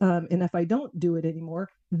 And if I don't do it anymore,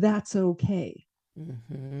 that's okay,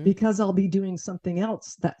 Hmm. because I'll be doing something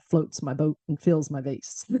else that floats my boat and fills my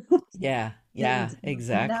vase. Yeah, yeah, And that's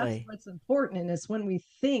exactly. what's important. And it's when we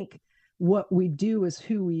think what we do is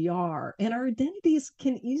who we are, and our identities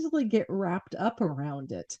can easily get wrapped up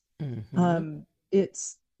around it. Mhm.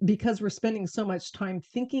 It's because we're spending so much time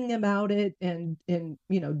thinking about it and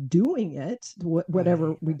doing it, whatever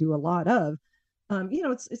Right. we do a lot of.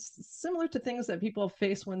 It's similar to things that people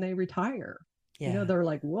face when they retire. Yeah. They're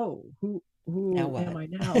like, whoa, who Now who am what? I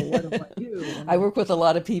now? What do I do? I And work with a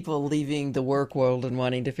lot of people leaving the work world and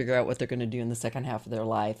wanting to figure out what they're going to do in the second half of their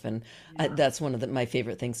life. And yeah. that's one of my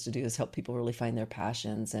favorite things to do is help people really find their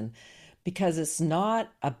passions. And because it's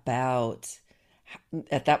not about,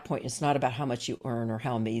 at that point, it's not about how much you earn or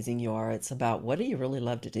how amazing you are. It's about what do you really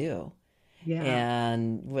love to do? Yeah.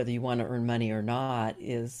 And whether you want to earn money or not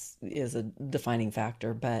is a defining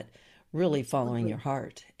factor, but really following your Absolutely.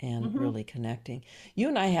 heart and Hmm. really connecting. You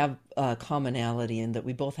and I have a commonality in that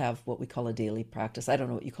we both have what we call a daily practice. I don't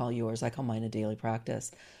know what you call yours. I call mine a daily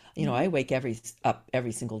practice. Hmm. I wake up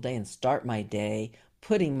every single day and start my day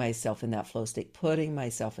putting myself in that flow state, putting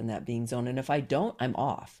myself in that being zone. And if I don't, I'm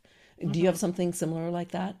off. Do you Hmm. have something similar like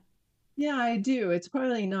that? Yeah, I do. It's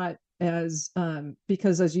probably not as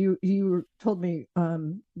because as you told me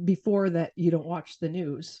before that you don't watch the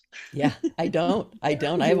news. Yeah, I don't. I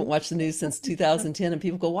don't. I I haven't do. watched the news since 2010, and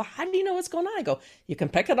people go, "Well, how do you know what's going on?" I go, "You can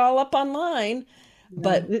pick it all up online." Yeah,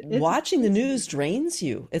 But watching the it's news drains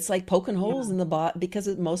you. It's like poking holes yeah, in the bot because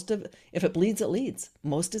if it bleeds, it leads.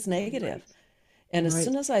 Most is negative. right, And as right.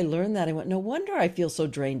 soon as I learned that, I went, no wonder I feel so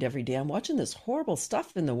drained every day. I'm watching this horrible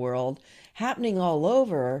stuff in the world happening all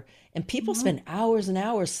over, and people Mhm. spend hours and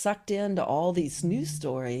hours sucked into all these news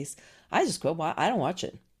stories. I just go, well, I don't watch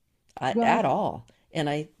it at Well, all. And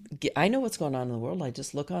I know what's going on in the world. I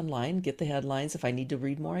just look online, get the headlines. If I need to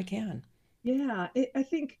read more, I can. yeah, I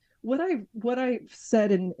think what I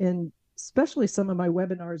said in especially some of my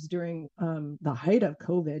webinars during the height of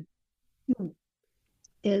COVID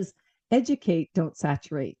is educate, don't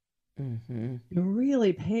saturate. Hmm.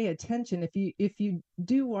 Really pay attention. If you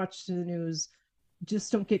do watch the news,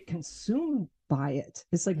 just don't get consumed by it.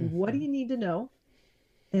 It's like, what do Hmm. you need to know?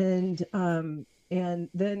 And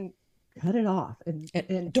then cut it off And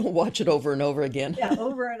and don't watch it over and over again. yeah,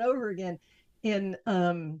 over and over again, and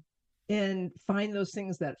find those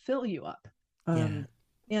things that fill you up. Yeah.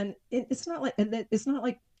 And it's not like, and that it's not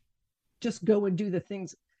like just go and do the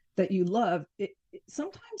things that you love.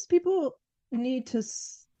 Sometimes people need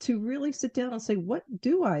to really sit down and say, what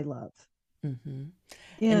do I love? Hmm.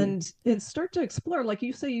 And And start to explore, like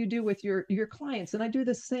you say you do with your clients, and I do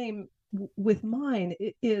the same with mine.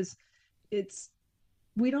 It's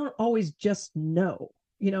we don't always just know,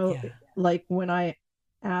 yeah. like when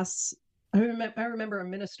asked I remember a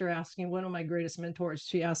minister asking one of my greatest mentors.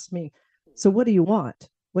 She asked me, so what do you want?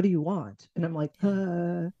 What do you want? And I'm like,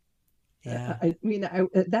 Yeah. Yeah. I mean,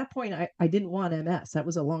 at that point, I didn't want MS. That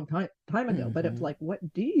was a long time ago. But it's Hmm. like, what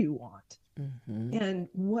do you want? Hmm. And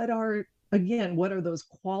what are those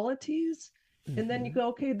qualities? And then you Hmm. go,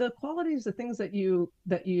 okay, the qualities, the things that you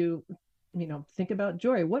think about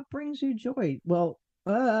joy. What brings you joy? Well,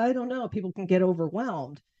 I don't know. People can get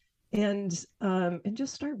overwhelmed, and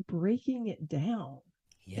just start breaking it down.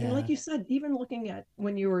 And like Yeah. you said, even looking at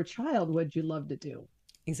when you were a child, what'd you love to do?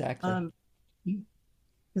 Exactly. Um,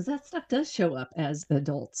 because that stuff does show up as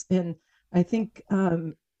adults, and I think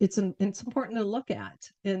it's important to look at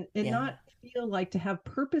and Yeah. not feel like, to have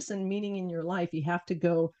purpose and meaning in your life you have to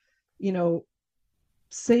go, you know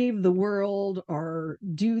save the world or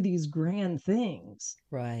do these grand things.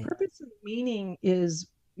 Right. Purpose and meaning is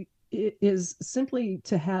simply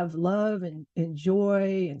to have love and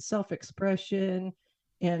joy and self-expression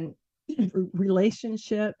and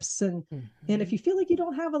relationships. And if Hmm. you feel like you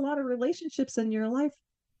don't have a lot of relationships in your life,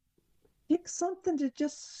 pick something to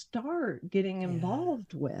just start getting Yeah.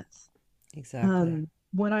 involved with. Exactly.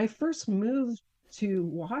 When I first moved to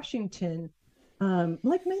Washington,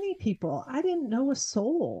 like many people, I didn't know a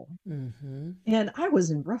soul, Hmm. and I was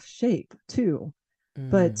in rough shape too.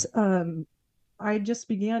 But Mm. I just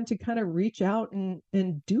began to kind of reach out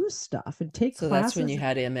and do stuff and take So that's when you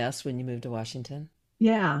classes. had MS when you moved to Washington?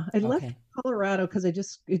 Yeah, I left Okay. Colorado because it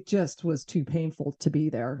just was too painful to be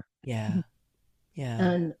there. Yeah.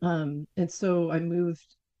 Yeah. And so I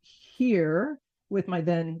moved here with my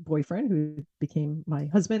then boyfriend, who became my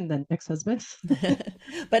husband, then ex-husband.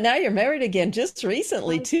 But now you're married again just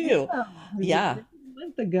recently I too. am. It was Yeah. a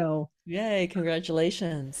month ago. Yay,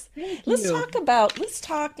 congratulations. Thank Let's you. talk about,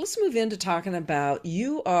 let's move into talking about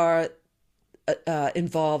you are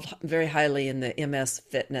involved very highly in the MS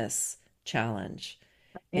Fitness Challenge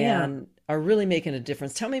And and are really making a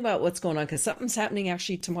difference. Tell me about what's going on because something's happening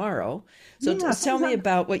actually tomorrow. So yeah, tell something's me happening.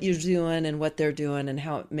 about what you're doing and what they're doing and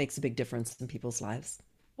how it makes a big difference in people's lives.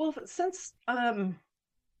 Well, since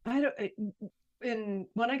I don't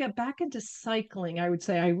when I got back into cycling, I would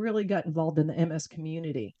say I really got involved in the MS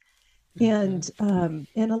community. And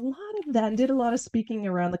a lot of that, and did a lot of speaking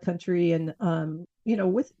around the country, and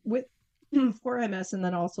with for MS, and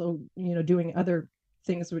then also doing other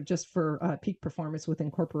things with just for peak performance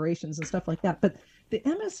within corporations and stuff like that. But the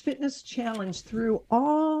MS Fitness Challenge, through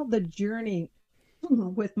all the journey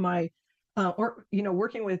with my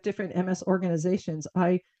working with different MS organizations,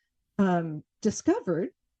 I discovered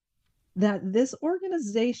that this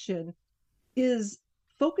organization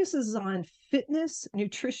focuses on fitness,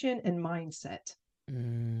 nutrition, and mindset.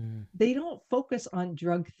 They don't focus on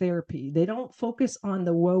drug therapy. They don't focus on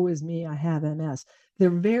the woe is me, I have MS. They're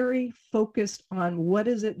very focused on what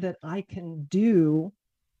is it that I can do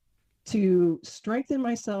to strengthen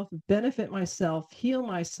myself, benefit myself, heal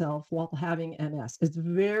myself while having MS. It's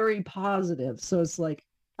very positive. So it's like,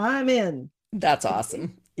 I'm in. That's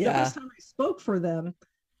awesome. Yeah. The last time I spoke for them,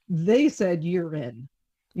 they said, you're in.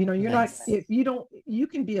 You're nice. Not, if you don't, you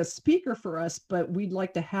can be a speaker for us, but we'd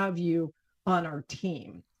like to have you on our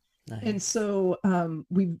team. Nice. And so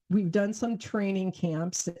we've done some training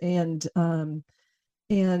camps, and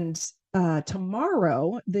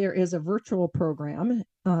tomorrow there is a virtual program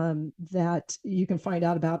that you can find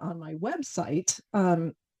out about on my website.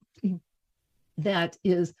 That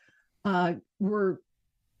is, I'll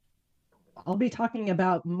be talking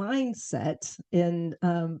about mindset, and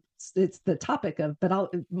it's the topic of,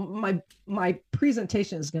 but my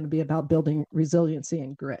presentation is going to be about building resiliency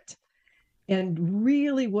and grit, and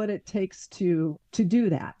really what it takes to do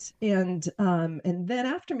that. And then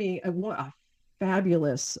after me, a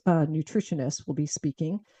fabulous nutritionist will be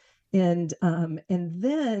speaking, and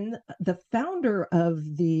then the founder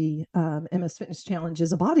of the MS Fitness Challenge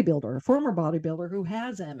is a bodybuilder, a former bodybuilder who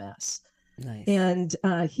has MS. Nice. And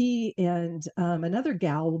he and another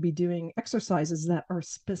gal will be doing exercises that are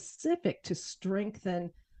specific to strengthen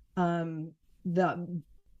the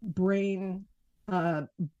brain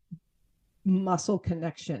muscle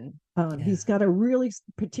connection. He's got a really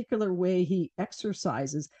particular way he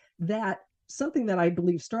exercises, that something that I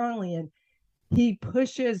believe strongly in. He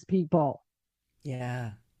pushes people.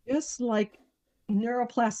 Yeah. Just like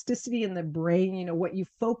neuroplasticity in the brain, what you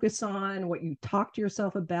focus on, what you talk to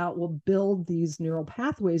yourself about will build these neural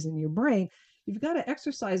pathways in your brain. You've got to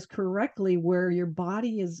exercise correctly where your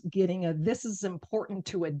body is getting this is important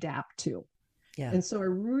to adapt to. Yeah. And so I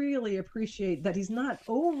really appreciate that he's not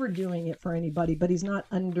overdoing it for anybody, but he's not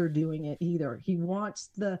underdoing it either. He wants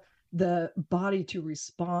the body to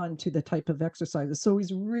respond to the type of exercises. So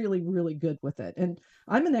he's really, really good with it. And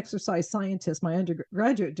I'm an exercise scientist, my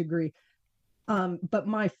undergraduate degree. But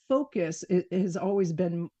my focus has always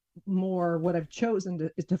been more, what I've chosen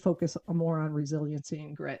is to focus more on resiliency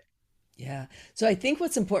and grit. Yeah. So I think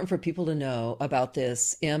what's important for people to know about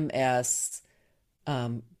this MS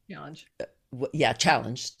challenge.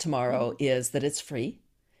 Challenge tomorrow is that it's free.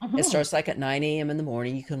 It starts like at 9 a.m. in the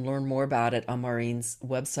morning. You can learn more about it on Maureen's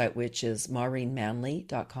website, which is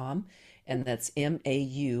maureenmanley.com. And that's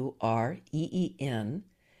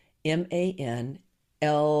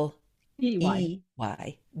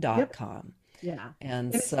MaureenManley.com. Yeah.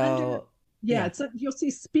 And so you'll see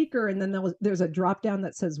speaker, and then there's a drop down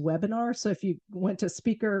that says webinar. So if you went to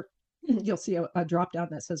speaker, you'll see a drop down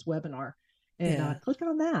that says webinar, and click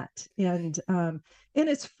on that. And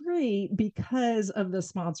it's free because of the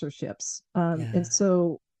sponsorships. And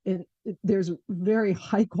so there's very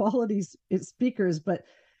high quality speakers, but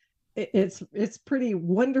it's pretty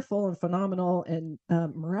wonderful and phenomenal and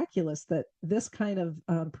miraculous that this kind of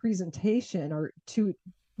presentation or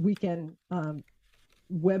 2-weekend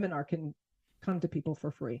webinar can come to people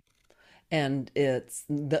for free. And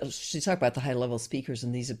she talked about the high level speakers,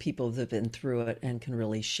 and these are people that have been through it and can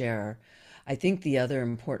really share. I think the other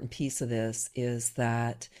important piece of this is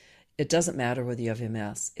that it doesn't matter whether you have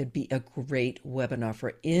MS. It'd be a great webinar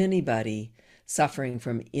for anybody suffering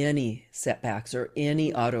from any setbacks or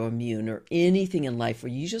any autoimmune or anything in life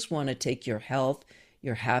where you just want to take your health,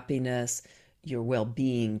 your happiness, your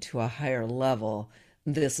well-being to a higher level.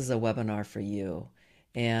 This is a webinar for you.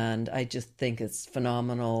 And I just think it's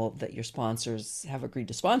phenomenal that your sponsors have agreed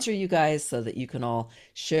to sponsor you guys so that you can all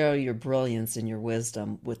share your brilliance and your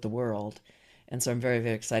wisdom with the world. And so I'm very,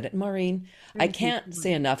 very excited. Maureen, I can't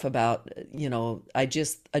say enough about, I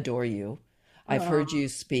just adore you. I've heard you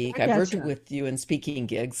speak. I've worked with you in speaking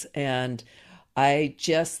gigs, and I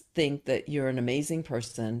just think that you're an amazing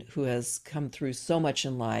person who has come through so much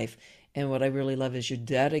in life. And what I really love is you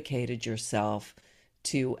dedicated yourself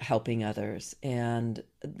to helping others, and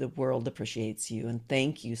the world appreciates you. And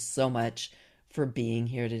thank you so much for being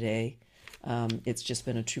here today. It's just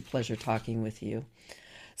been a true pleasure talking with you.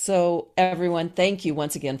 So everyone, thank you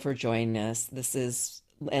once again for joining us. This is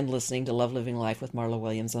and listening to Love Living Life with Marla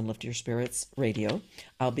Williams on Lift Your Spirits Radio.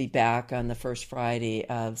 I'll be back on the first Friday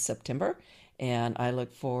of September, and I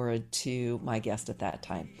look forward to my guest at that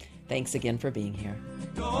time. Thanks again for being here.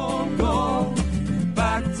 Don't go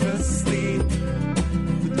back to sleep.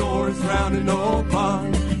 The door is round and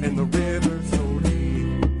open, and the river's so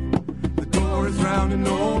deep. The door is round and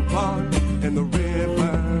open,